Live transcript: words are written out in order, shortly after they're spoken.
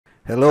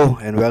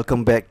Hello and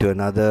welcome back to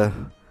another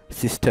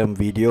system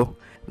video.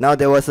 Now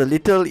there was a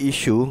little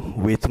issue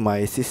with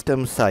my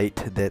system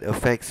site that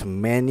affects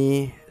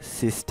many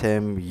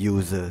system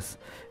users.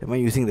 Am I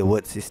using the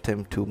word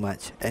system too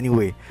much?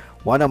 Anyway,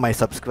 one of my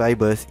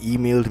subscribers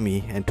emailed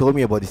me and told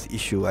me about this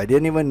issue. I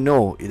didn't even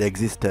know it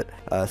existed.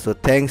 So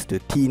thanks to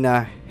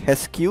Tina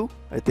Hesque.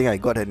 I think I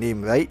got her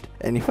name right.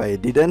 And if I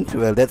didn't,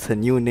 well, that's her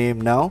new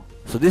name now.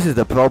 So this is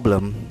the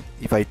problem.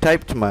 If I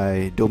typed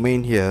my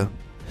domain here,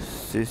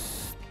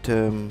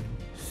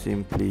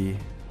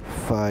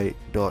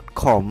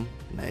 systemsimplified.com,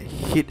 and I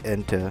hit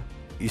enter,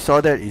 you saw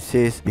that it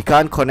says we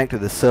can't connect to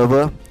the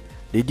server.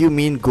 Did you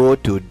mean go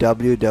to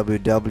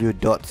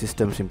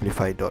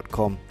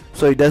www.systemsimplified.com?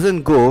 So it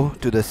doesn't go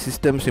to the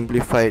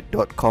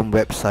systemsimplified.com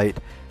website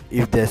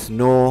if there's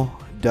no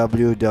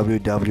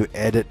www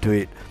added to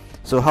it.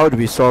 So how do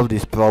we solve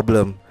this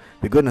problem?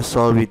 We're going to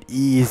solve it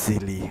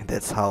easily.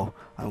 That's how.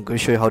 I'm going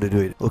to show you how to do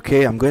it.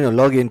 Okay, I'm going to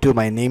log into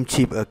my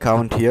Namecheap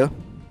account here.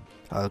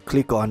 I'll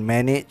click on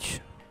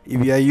manage.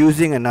 If you are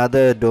using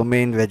another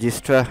domain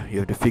registrar, you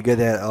have to figure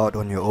that out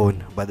on your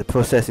own, but the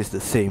process is the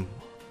same.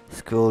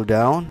 Scroll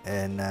down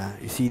and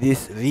you see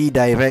this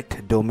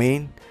redirect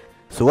domain.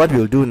 So what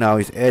we'll do now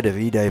is add a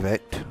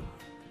redirect.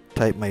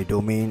 Type my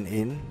domain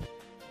in,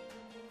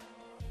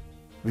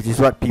 which is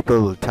what people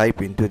will type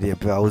into their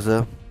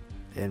browser,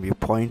 and we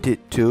point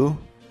it to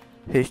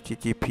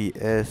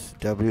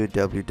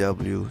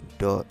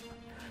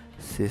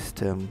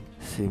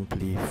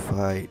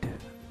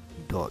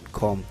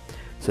https://www.systemsimplified.com.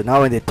 So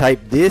now when they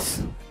type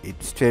this,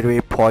 it straight away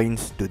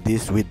points to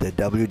this with the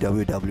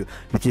www,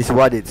 which is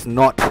what it's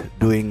not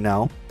doing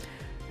now.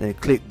 Then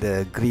click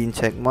the green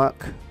check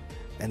mark,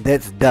 and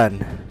that's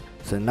done.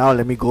 So now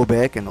let me go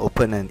back and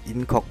open an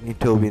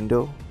incognito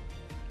window,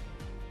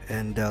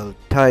 and I'll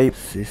type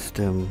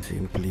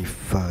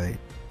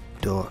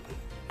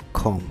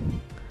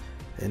systemsimplified.com,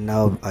 and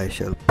now I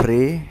shall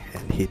pray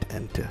and hit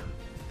enter.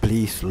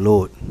 Please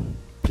load,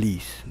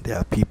 please, there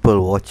are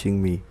people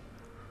watching me.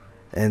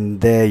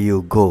 And there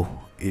you go,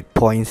 it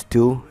points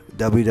to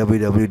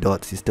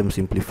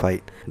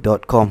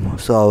www.systemsimplified.com.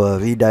 so our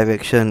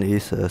redirection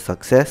is a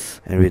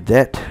success, and with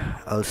that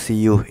I'll see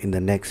you in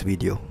the next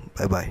video.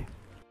 Bye bye.